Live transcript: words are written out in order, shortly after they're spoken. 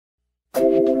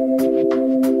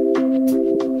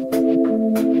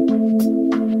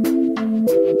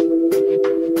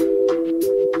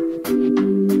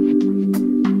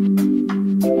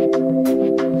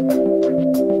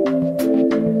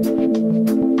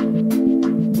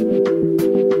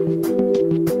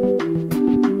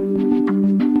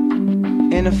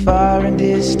In a far and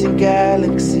distant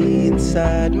galaxy,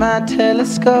 inside my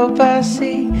telescope I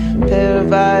see a pair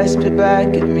of eyes peer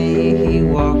back at me. He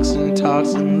walks and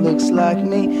talks and looks like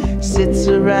me, sits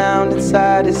around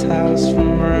inside his house.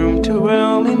 From room to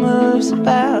room he moves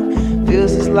about,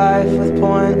 fills his life with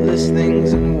pointless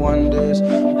things and wonders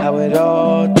how it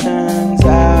all turns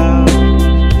out.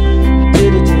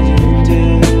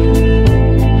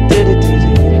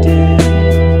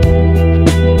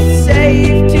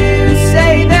 Safe to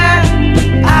say that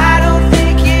I don't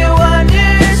think you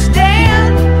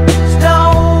understand. There's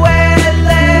nowhere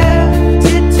left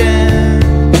to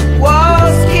turn.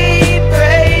 Walls keep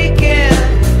breaking.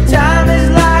 Time is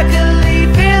like a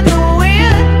leaf in the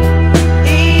wind.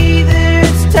 Either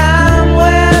it's time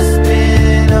well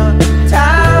spent or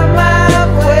time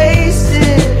I've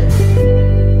wasted.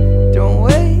 Don't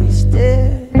waste it.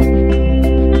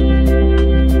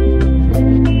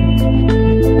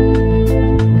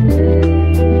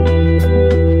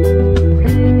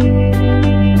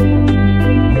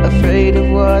 Afraid of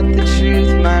what the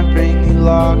truth might bring, he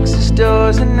locks his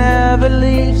doors and never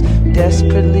leaves,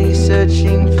 desperately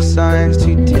searching for signs,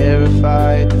 too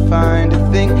terrified to find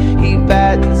a thing. He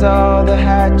battens all the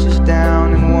hatches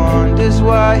down and wonders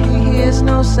why he hears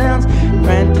no sounds.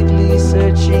 Frantically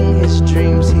searching his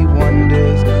dreams, he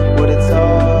wonders what it's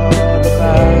all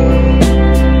about.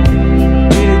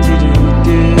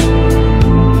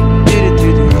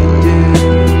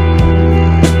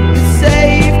 It's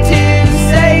safe to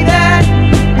say that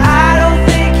I don't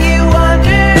think you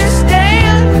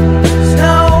understand. There's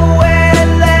nowhere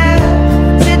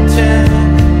left to turn.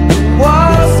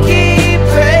 Walls keep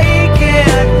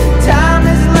breaking. Time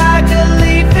is like a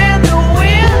leaf in the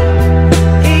wind.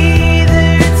 Either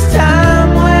it's time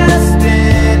well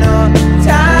spent or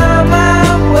time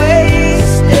I've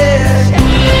wasted.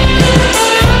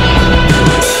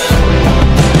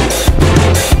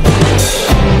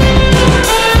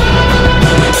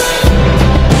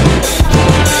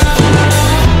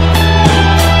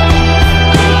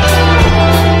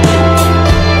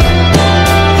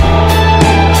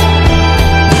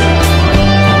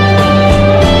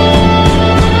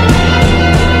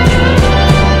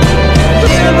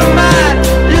 Losing my mind,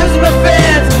 losing my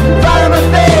friends, follow my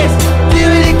face, do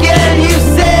it again. You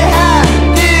say how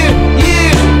do you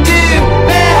do?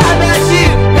 Man, how about you?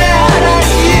 Man, how about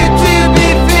you? To be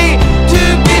free, to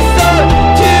be sold,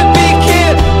 to be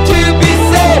killed, to be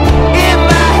saved. In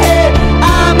my head,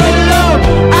 I'm alone,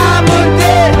 I'm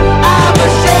dead, I'm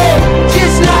ashamed.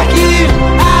 Just like you,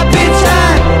 I've been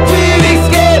trying to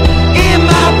escape. In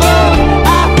my bones,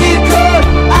 I feel cold.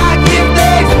 I give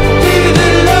thanks to the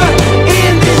Lord.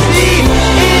 In this deep,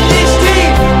 in this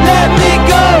street, let me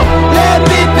go, let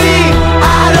me be.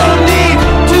 I don't need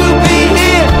to be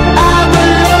here. I'm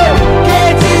alone.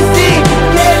 Can't you see?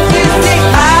 Can't you see?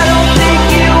 I don't think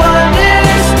you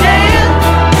understand.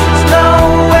 There's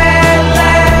nowhere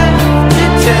left to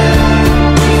turn.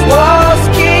 These walls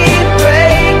keep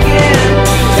breaking.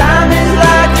 Time is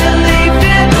like a leaf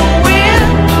in the wind.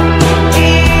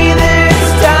 Either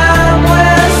it's time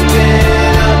well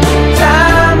spent or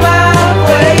time I've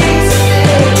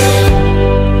wasted.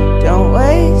 Don't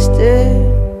waste it.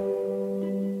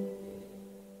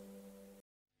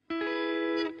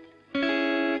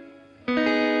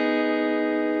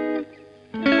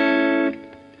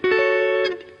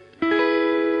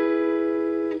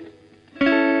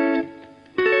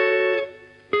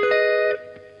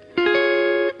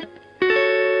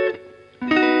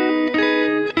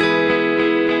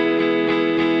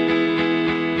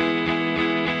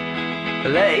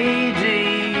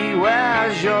 Lady,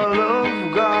 where's your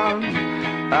love gone?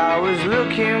 I was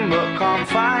looking but can't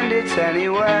find it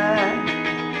anywhere.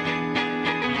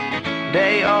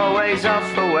 They always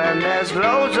offer when there's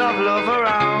loads of love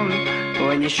around, but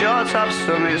when you're short of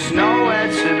some, it's nowhere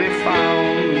to be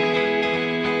found.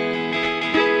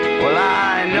 Well,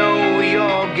 I know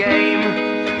your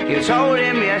game. You told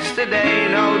him yesterday,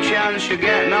 no chance you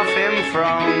get nothing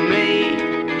from me.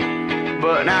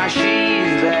 But now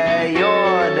she's there,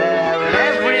 you're there, and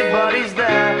everybody's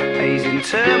there. He's in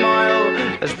turmoil,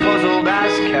 as puzzled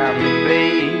as can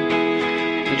be.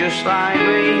 Just like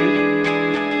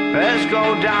me, let's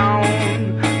go down,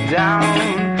 down,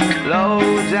 low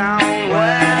down,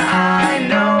 where I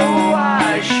know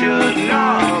I should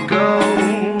not go.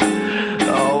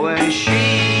 Oh, and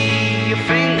she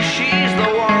thinks she's the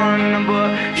one.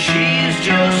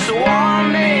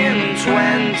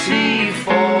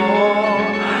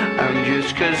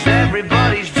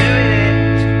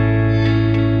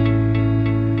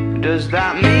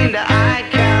 that mean that I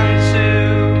can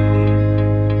too?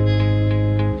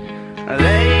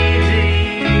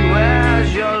 Lady,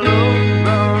 where's your love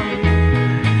gone?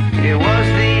 It was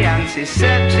the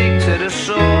antiseptic to the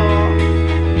sore.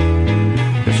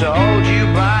 To hold you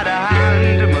by the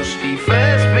hand, must he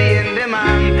first be in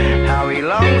demand? How he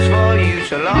longs for you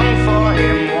to long for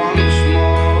him once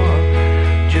more,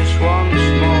 just once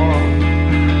more.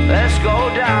 Let's go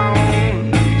down,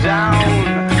 down,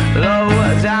 low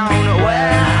down,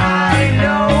 where I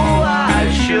know I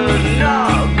should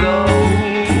not go.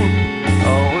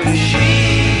 Oh, and she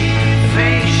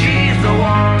thinks she's the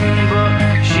one, but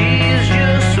she's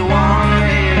just one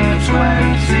in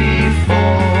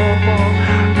 24.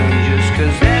 And just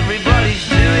 'cause everybody's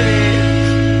doing it,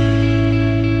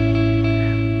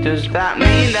 does that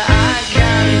mean that I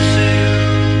can too?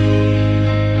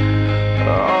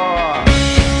 Oh,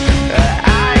 her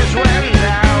eyes went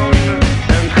down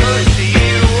and cut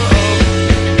you up.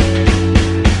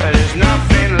 There's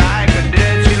nothing like a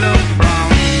dirty look from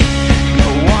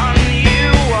the one you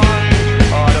want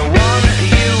or the one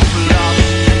you've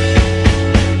lost.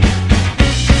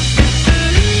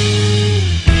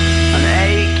 An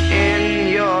ache in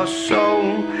your soul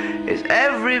is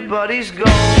everybody's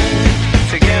goal,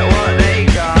 to get what they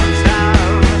can't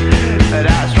have.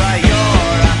 That's why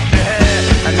you're after her,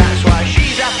 and that's why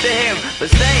she's after him, but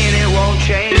saying it won't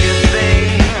change a thing.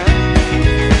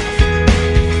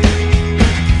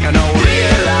 And no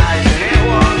realizing it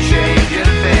won't change a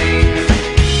thing.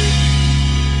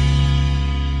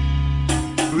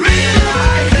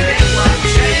 Realizing it won't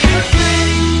change a thing.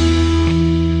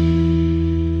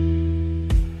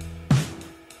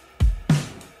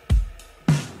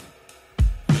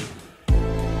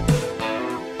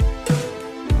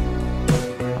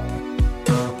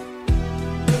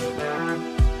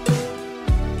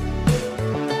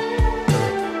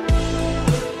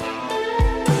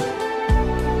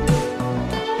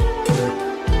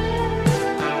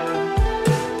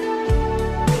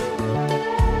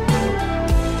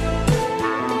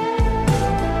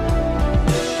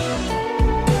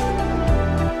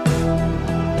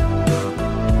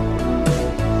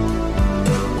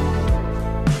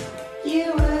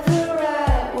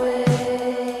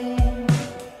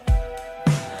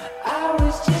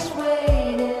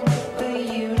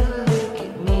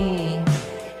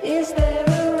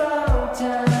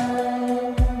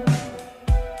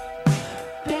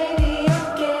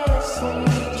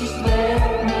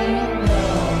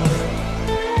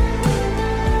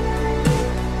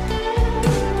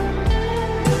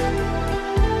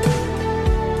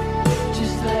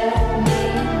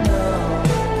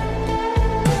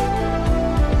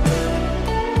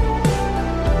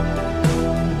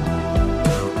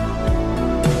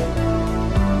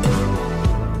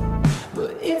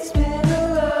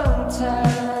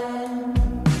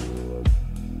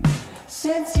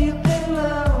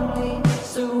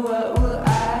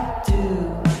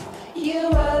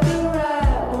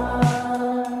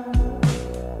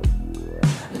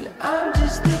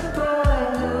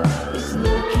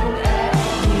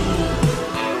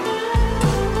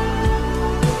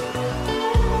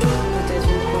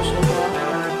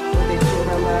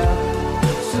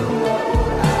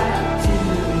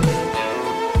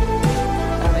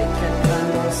 Avec 4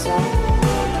 ans,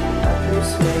 à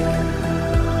plus, mec.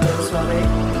 Bonne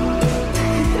soirée.